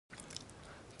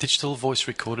Digital voice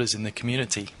recorders in the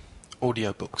community,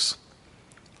 audiobooks.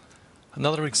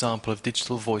 Another example of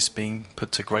digital voice being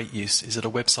put to great use is at a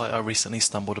website I recently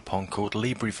stumbled upon called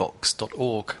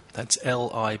LibriVox.org. That's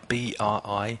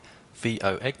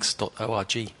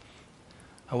LibriVox.org.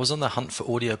 I was on the hunt for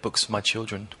audiobooks for my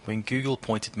children when Google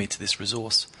pointed me to this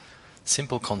resource.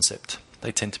 Simple concept,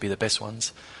 they tend to be the best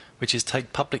ones, which is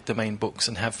take public domain books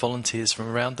and have volunteers from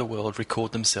around the world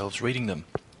record themselves reading them,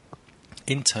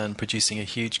 in turn producing a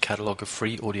huge catalogue of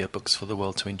free audiobooks for the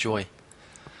world to enjoy.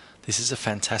 This is a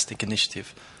fantastic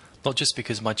initiative, not just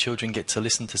because my children get to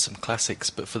listen to some classics,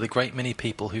 but for the great many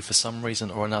people who for some reason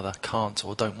or another can't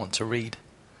or don't want to read.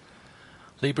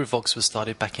 LibriVox was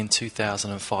started back in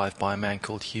 2005 by a man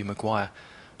called Hugh Maguire,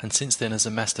 and since then has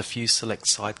amassed a few select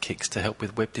sidekicks to help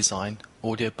with web design,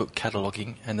 audiobook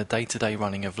cataloguing, and the day-to-day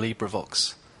running of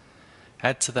LibriVox.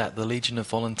 Add to that the legion of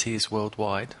volunteers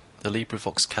worldwide, the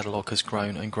LibriVox catalogue has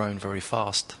grown and grown very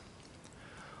fast.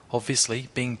 Obviously,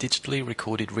 being digitally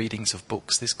recorded readings of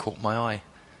books, this caught my eye.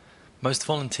 Most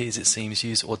volunteers, it seems,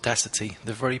 use Audacity,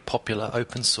 the very popular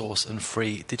open source and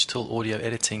free digital audio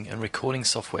editing and recording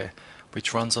software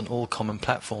which runs on all common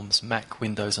platforms, Mac,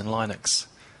 Windows and Linux.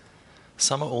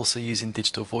 Some are also using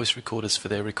digital voice recorders for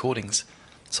their recordings,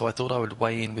 so I thought I would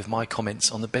weigh in with my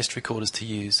comments on the best recorders to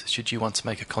use should you want to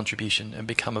make a contribution and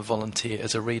become a volunteer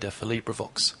as a reader for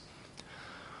LibriVox.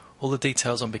 All the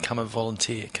details on Become a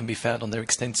Volunteer can be found on their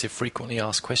extensive Frequently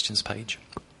Asked Questions page.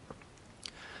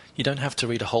 You don't have to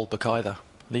read a whole book either.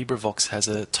 LibriVox has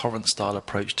a torrent-style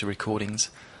approach to recordings,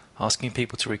 asking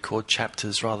people to record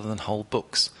chapters rather than whole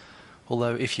books,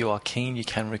 although if you are keen you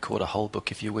can record a whole book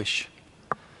if you wish.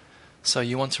 So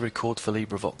you want to record for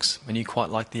LibriVox, and you quite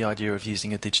like the idea of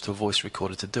using a digital voice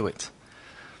recorder to do it.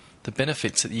 The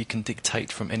benefits are that you can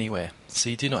dictate from anywhere, so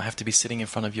you do not have to be sitting in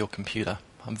front of your computer.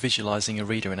 I'm visualizing a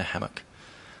reader in a hammock,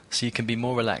 so you can be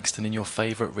more relaxed and in your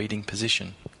favorite reading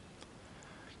position.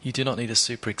 You do not need a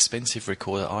super expensive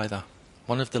recorder either.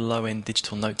 One of the low-end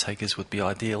digital note takers would be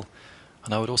ideal,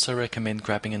 and I would also recommend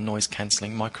grabbing a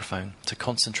noise-cancelling microphone to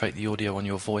concentrate the audio on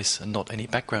your voice and not any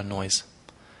background noise.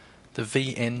 The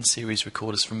VN series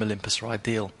recorders from Olympus are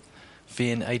ideal.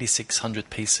 VN8600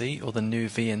 PC or the new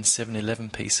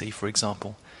VN711 PC, for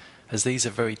example, as these are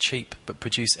very cheap but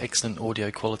produce excellent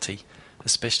audio quality,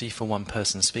 especially for one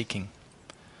person speaking.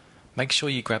 Make sure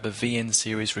you grab a VN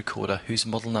series recorder whose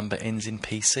model number ends in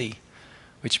PC,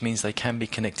 which means they can be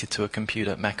connected to a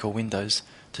computer, Mac or Windows,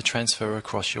 to transfer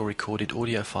across your recorded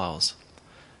audio files.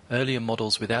 Earlier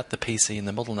models without the PC in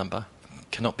the model number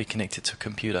cannot be connected to a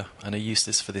computer and are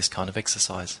useless for this kind of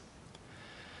exercise.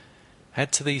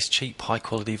 Add to these cheap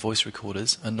high-quality voice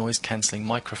recorders a noise-cancelling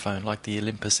microphone like the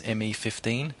Olympus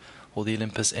ME15 or the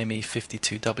Olympus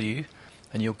ME52W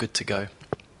and you're good to go.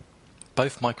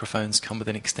 Both microphones come with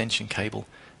an extension cable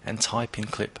and tie-pin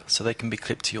clip so they can be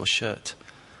clipped to your shirt.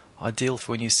 Ideal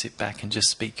for when you sit back and just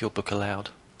speak your book aloud.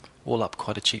 All up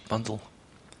quite a cheap bundle.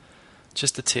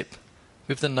 Just a tip,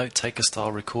 with the note-taker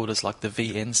style recorders like the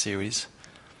VN series,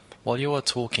 while you are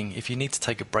talking, if you need to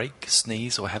take a break,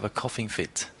 sneeze or have a coughing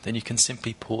fit, then you can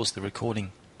simply pause the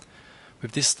recording.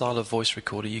 With this style of voice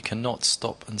recorder you cannot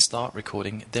stop and start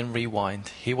recording, then rewind,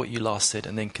 hear what you last said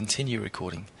and then continue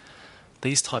recording.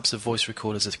 These types of voice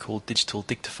recorders are called digital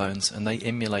dictaphones and they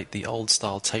emulate the old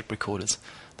style tape recorders.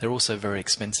 They're also very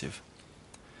expensive.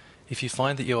 If you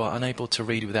find that you are unable to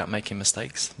read without making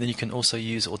mistakes, then you can also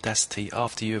use Audacity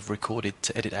after you have recorded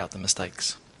to edit out the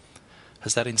mistakes.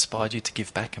 Has that inspired you to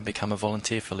give back and become a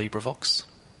volunteer for LibriVox?